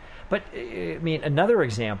being. But I mean, another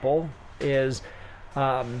example is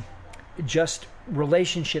just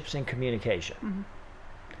relationships and communication.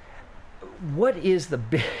 What is the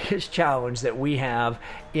biggest challenge that we have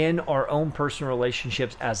in our own personal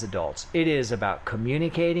relationships as adults? It is about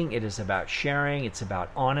communicating, it is about sharing, it's about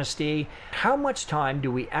honesty. How much time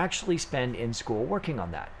do we actually spend in school working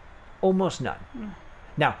on that? Almost none.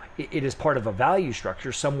 Now, it is part of a value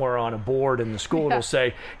structure somewhere on a board in the school. It'll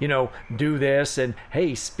say, do this, and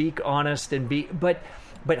hey, speak honest and be. But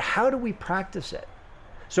how do we practice it?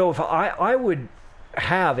 So if I would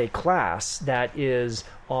have a class that is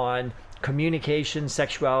on communication,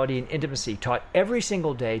 sexuality, and intimacy taught every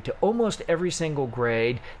single day to almost every single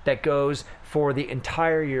grade that goes for the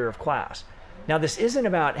entire year of class. Now, this isn't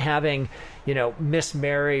about having, Miss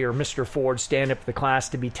Mary or Mr. Ford stand up to the class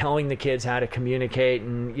to be telling the kids how to communicate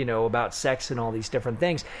and, about sex and all these different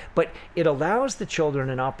things. But it allows the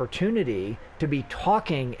children an opportunity to be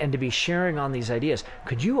talking and to be sharing on these ideas.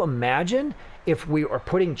 Could you imagine if we are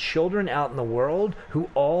putting children out in the world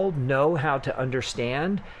who all know how to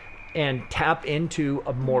understand and tap into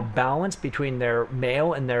a more balance between their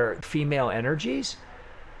male and their female energies.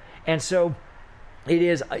 And so it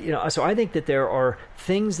is, so I think that there are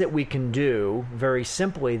things that we can do very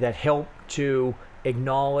simply that help to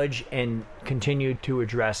acknowledge and continue to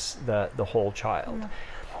address the whole child.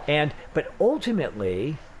 But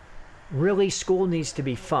ultimately, really, school needs to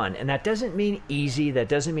be fun. And that doesn't mean easy. That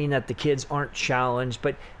doesn't mean that the kids aren't challenged,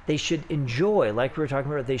 but they should enjoy, like we were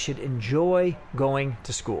talking about, they should enjoy going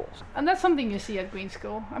to schools. And that's something you see at Green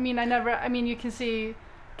School. I mean, you can see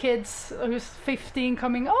kids who's 15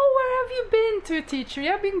 coming, oh, where have you been to, teacher?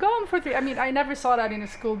 You've been gone for 3. I mean, I never saw that in a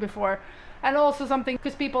school before. And also something,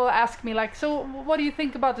 because people ask me, like, so what do you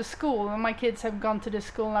think about the school? And my kids have gone to the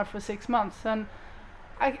school now for 6 months. And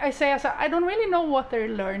I say, I don't really know what they're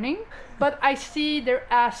learning, but I see they're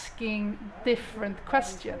asking different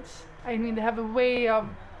questions. I mean, they have a way of,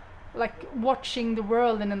 like, watching the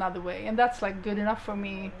world in another way. And that's, like, good enough for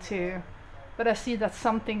me to... But I see that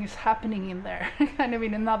something is happening in there, kind of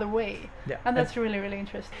in another way. Yeah. And that's really, really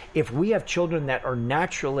interesting. If we have children that are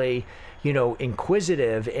naturally,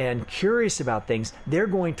 inquisitive and curious about things, they're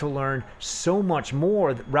going to learn so much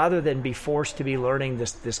more rather than be forced to be learning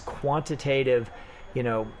this quantitative,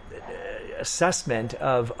 assessment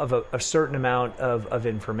of a certain amount of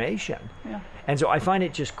information. Yeah. And so I find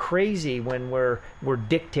it just crazy when we're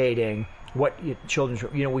dictating what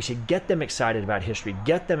children, we should get them excited about history,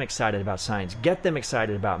 get them excited about science, get them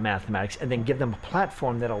excited about mathematics, and then give them a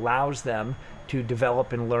platform that allows them to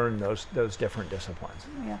develop and learn those different disciplines.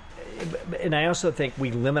 Yeah. And I also think we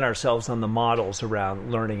limit ourselves on the models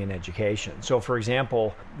around learning and education. So, for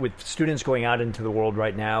example, with students going out into the world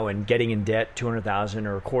right now and getting in debt, $200,000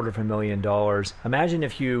 or $250,000, imagine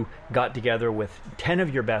if you got together with 10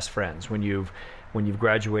 of your best friends when you've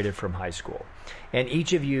graduated from high school, and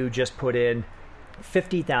each of you just put in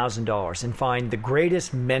 $50,000 and find the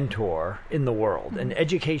greatest mentor in the world, an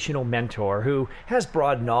educational mentor who has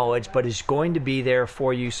broad knowledge but is going to be there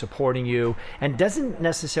for you, supporting you, and doesn't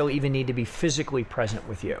necessarily even need to be physically present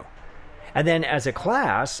with you. And then as a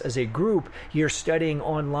class, as a group, you're studying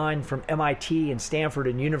online from MIT and Stanford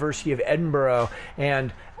and University of Edinburgh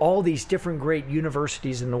and all these different great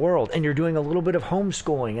universities in the world. And you're doing a little bit of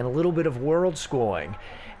homeschooling and a little bit of world schooling.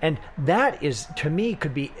 And that is, to me,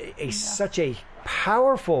 could be such a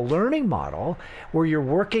powerful learning model where you're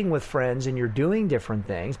working with friends and you're doing different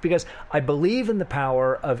things, because I believe in the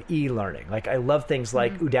power of e-learning. Like, I love things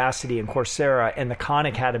like Udacity and Coursera, and the Khan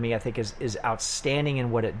Academy, I think, is outstanding in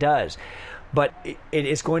what it does. But it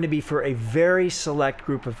is going to be for a very select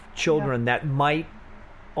group of children that might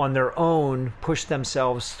on their own push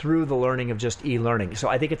themselves through the learning of just e-learning. So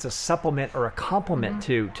I think it's a supplement or a complement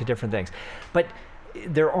to different things. But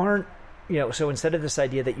there aren't, so instead of this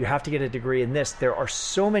idea that you have to get a degree in this, there are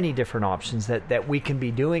so many different options that we can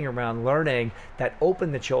be doing around learning that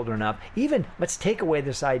open the children up. Even, let's take away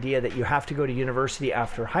this idea that you have to go to university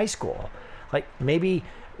after high school. Like, maybe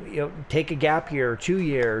take a gap year or 2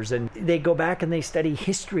 years and they go back and they study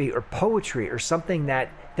history or poetry or something that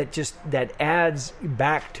adds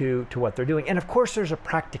back to what they're doing. And of course there's a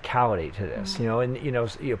practicality to this,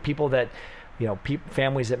 people that,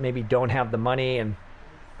 families that maybe don't have the money, and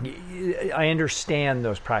I understand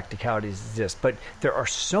those practicalities exist, but there are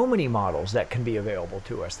so many models that can be available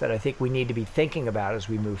to us that I think we need to be thinking about as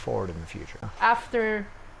we move forward in the future. After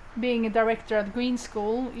being a director at Green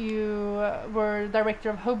School, you were director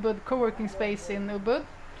of Ubud co-working space in Ubud,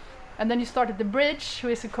 and then you started The Bridge, who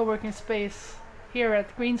is a co-working space here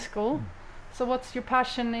at Green School. So what's your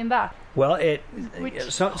passion in that? Well,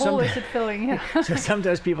 which hole is it filling? Yeah. So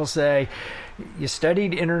sometimes people say, you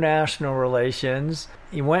studied international relations,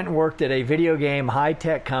 you went and worked at a video game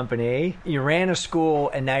high-tech company, you ran a school,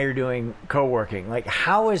 and now you're doing co-working. Like,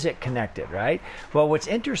 how is it connected, right? Well, what's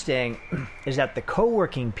interesting is that the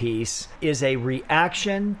co-working piece is a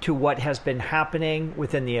reaction to what has been happening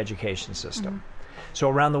within the education system. So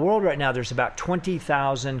around the world right now, there's about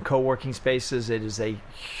 20,000 co-working spaces. It is a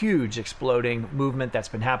huge exploding movement that's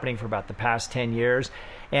been happening for about the past 10 years.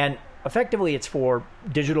 And effectively, it's for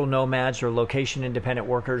digital nomads or location-independent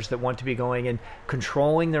workers that want to be going and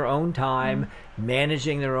controlling their own time,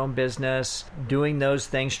 managing their own business, doing those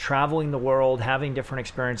things, traveling the world, having different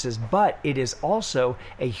experiences. But it is also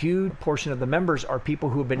a huge portion of the members are people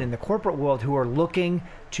who have been in the corporate world who are looking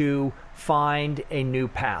to find a new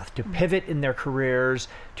path, to pivot in their careers,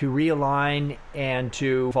 to realign, and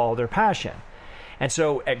to follow their passion. And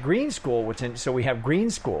so at Green School, so we have Green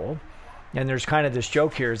School, and there's kind of this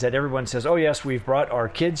joke here is that everyone says, oh, yes, we've brought our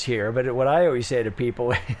kids here. But what I always say to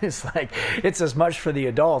people is, like, it's as much for the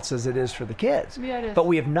adults as it is for the kids. Yeah, it is. But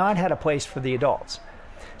we have not had a place for the adults.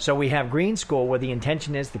 So we have Green School, where the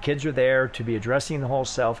intention is the kids are there to be addressing the whole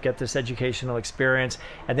self, get this educational experience.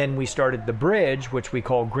 And then we started the Bridge, which we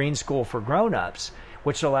call Green School for Grown-ups,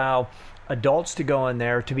 which allow adults to go in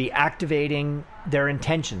there to be activating their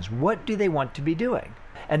intentions. What do they want to be doing?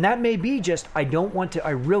 And that may be just, I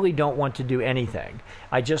really don't want to do anything.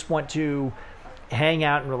 I just want to hang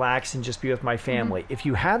out and relax and just be with my family. If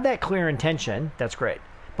you have that clear intention, that's great.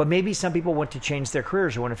 But maybe some people want to change their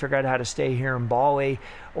careers or want to figure out how to stay here in Bali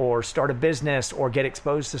or start a business or get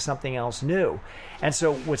exposed to something else new. And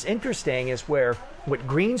so what's interesting is what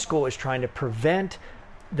Green School is trying to prevent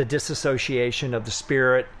the disassociation of the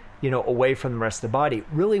spirit, away from the rest of the body.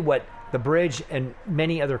 Really what the Bridge and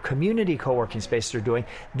many other community co-working spaces are doing,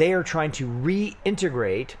 they are trying to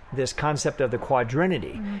reintegrate this concept of the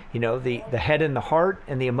quadrinity, the head and the heart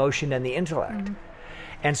and the emotion and the intellect.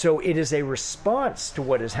 And so it is a response to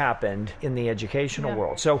what has happened in the educational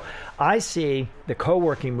world. So I see the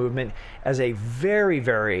co-working movement as a very,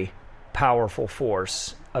 very powerful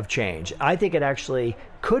force of change. I think it actually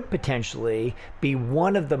could potentially be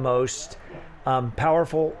one of the most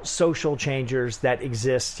powerful social changers that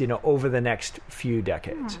exist, over the next few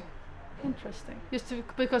decades. Interesting.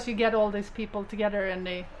 Because you get all these people together and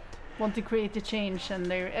they want to create the change and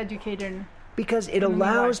they're educated. Because it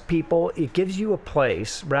allows people, it gives you a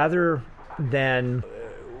place rather than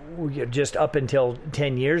just up until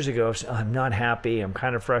 10 years ago, I'm not happy, I'm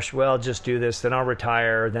kind of fresh, well, I'll just do this, then I'll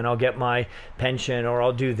retire, then I'll get my pension, or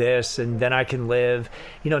I'll do this, and then I can live.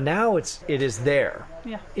 Now it is there.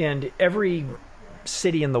 Yeah. And every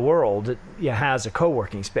city in the world has a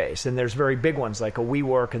co-working space, and there's very big ones like a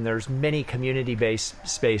WeWork, and there's many community-based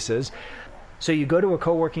spaces. So you go to a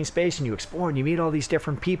co-working space and you explore and you meet all these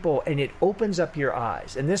different people, and it opens up your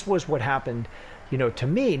eyes. And this was what happened, to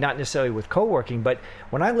me, not necessarily with co-working, but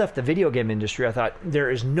when I left the video game industry, I thought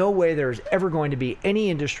there is no way there is ever going to be any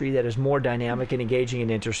industry that is more dynamic and engaging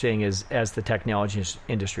and interesting as the technology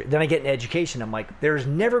industry. Then I get in education. I'm like, there's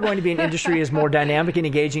never going to be an industry as more dynamic and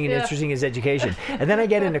engaging and interesting as education. And then I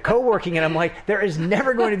get into co-working and I'm like, there is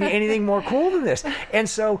never going to be anything more cool than this. And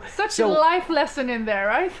so such a life lesson in there,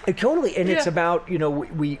 right? Totally. And it's about,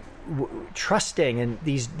 we trusting, and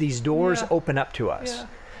these doors open up to us. Yeah.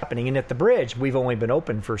 Happening. And at the Bridge, we've only been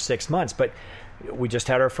open for 6 months, but we just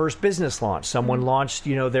had our first business launch. Someone launched,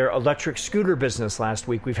 their electric scooter business last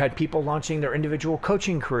week. We've had people launching their individual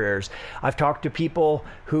coaching careers. I've talked to people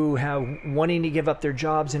who have wanting to give up their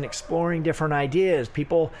jobs and exploring different ideas.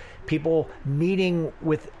 People meeting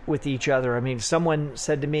with each other. I mean, someone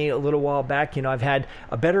said to me a little while back, I've had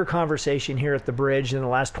a better conversation here at the Bridge in the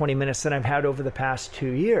last 20 minutes than I've had over the past 2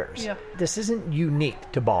 years. Yeah. This isn't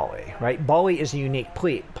unique to Bali, right? Bali is a unique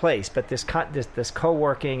place, but this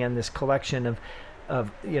co-working and this collection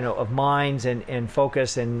of minds and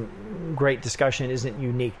focus and great discussion isn't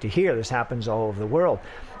unique to here. This happens all over the world.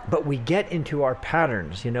 But we get into our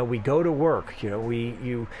patterns. We go to work.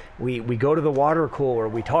 We go to the water cooler.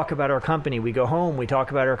 We talk about our company. We go home. We talk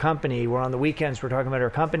about our company. We're on the weekends. We're talking about our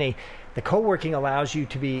company. The co-working allows you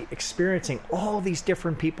to be experiencing all these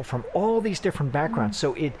different people from all these different backgrounds.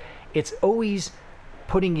 So it's always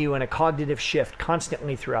putting you in a cognitive shift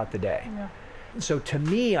constantly throughout the day. Yeah. So to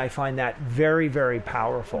me, I find that very, very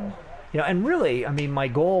powerful. And really, I mean, my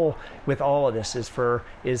goal with all of this is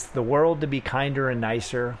the world to be kinder and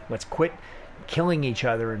nicer. Let's quit killing each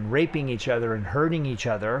other and raping each other and hurting each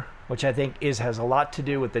other, which I think has a lot to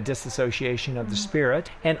do with the disassociation of the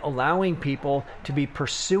spirit, and allowing people to be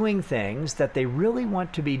pursuing things that they really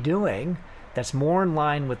want to be doing that's more in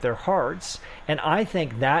line with their hearts. And I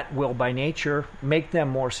think that will, by nature, make them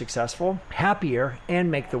more successful, happier,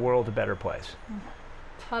 and make the world a better place.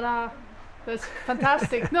 Ta-da! That's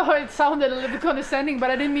fantastic. No, it sounded a little bit condescending, but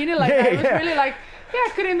I didn't mean it like that. It was really like,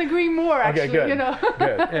 I couldn't agree more, actually. Okay, good.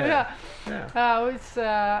 Good.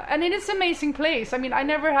 Yeah. And it is an amazing place. I mean, I've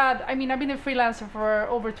been a freelancer for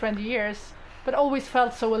over 20 years, but always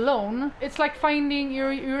felt so alone. It's like finding,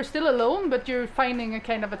 you're still alone, but you're finding a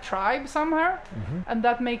kind of a tribe somewhere. Mm-hmm. And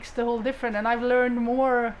that makes the whole difference. And I've learned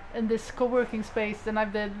more in this co-working space than I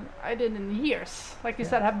did in years. Like you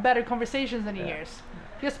said, have better conversations in years.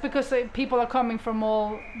 Just because people are coming from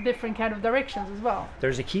all different kind of directions as well.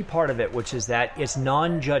 There's a key part of it, which is that it's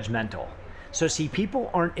non-judgmental. So see,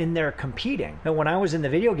 people aren't in there competing. Now, when I was in the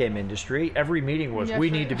video game industry, every meeting was,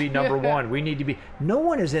 we need to be number one. We need to be. No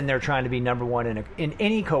one is in there trying to be number one in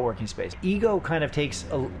any co-working space. Ego kind of takes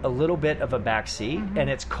a little bit of a backseat, and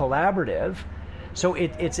it's collaborative. So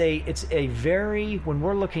it's a very, when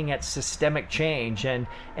we're looking at systemic change and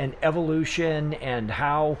evolution and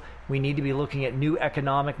how we need to be looking at new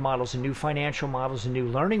economic models and new financial models and new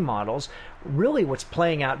learning models, really what's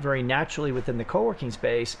playing out very naturally within the co-working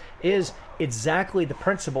space is exactly the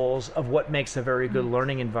principles of what makes a very good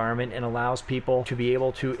learning environment and allows people to be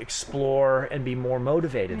able to explore and be more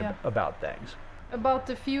motivated about things. About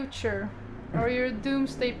the future, are you a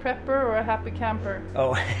doomsday prepper or a happy camper?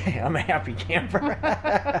 Oh, I'm a happy camper.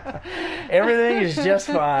 Everything is just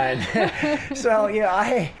fine. So,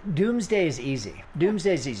 doomsday is easy.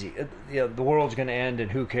 Doomsday is easy. The world's going to end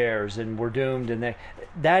and who cares, and we're doomed, and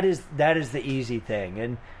that is the easy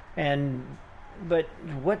thing. But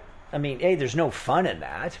what, I mean, there's no fun in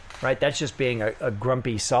that, right? That's just being a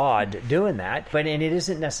grumpy sod doing that. And it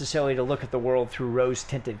isn't necessarily to look at the world through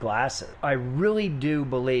rose-tinted glasses. I really do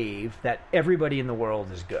believe that everybody in the world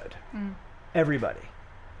is good. Everybody.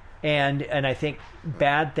 And I think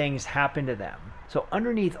bad things happen to them. So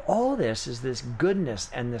underneath all this is this goodness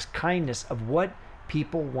and this kindness of what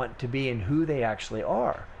people want to be and who they actually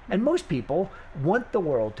are. And most people want the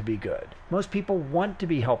world to be good. Most people want to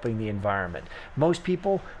be helping the environment. Most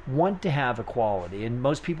people want to have equality. And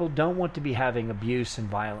most people don't want to be having abuse and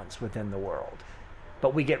violence within the world.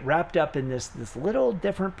 But we get wrapped up in this little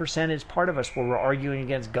different percentage part of us where we're arguing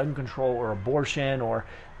against gun control or abortion or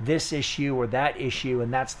this issue or that issue,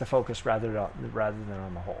 and that's the focus rather than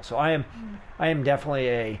on the whole. So I am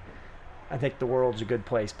definitely I think the world's a good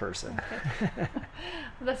place person. Okay.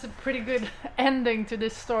 That's a pretty good ending to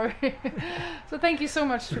this story. So thank you so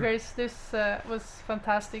much, Chris. This was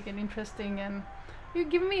fantastic and interesting, and you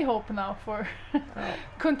give me hope now for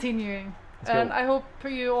continuing. And I hope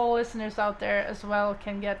you all listeners out there as well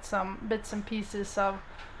can get some bits and pieces of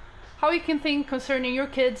how you can think concerning your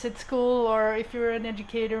kids at school, or if you're an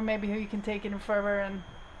educator, maybe how you can take it further, and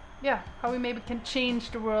how we maybe can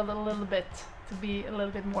change the world a little bit to be a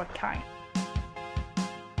little bit more kind.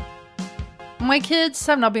 My kids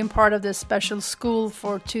have now been part of this special school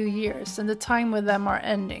for 2 years, and the time with them are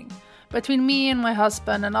ending. Between me and my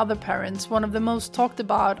husband and other parents, one of the most talked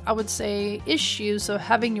about, I would say, issues of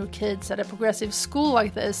having your kids at a progressive school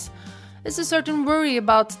like this is a certain worry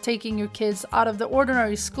about taking your kids out of the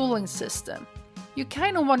ordinary schooling system. You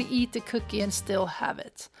kind of want to eat the cookie and still have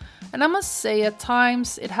it. And I must say, at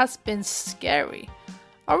times, it has been scary.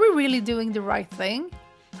 Are we really doing the right thing?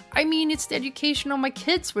 I mean, it's the education of my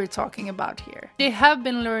kids we're talking about here. They have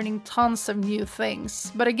been learning tons of new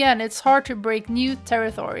things, but again, it's hard to break new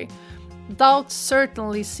territory. Doubt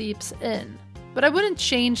certainly seeps in, but I wouldn't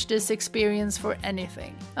change this experience for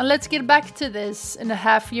anything. And let's get back to this in a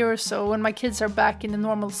half year or so when my kids are back in the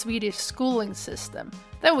normal Swedish schooling system.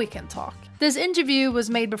 Then we can talk. This interview was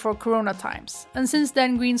made before Corona times, and since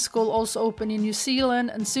then Green School also opened in New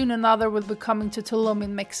Zealand, and soon another will be coming to Tulum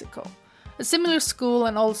in Mexico. A similar school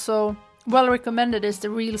and also well recommended is the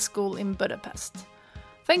Real School in Budapest.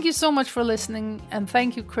 Thank you so much for listening, and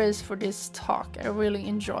thank you, Chris, for this talk. I really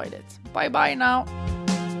enjoyed it. Bye bye now.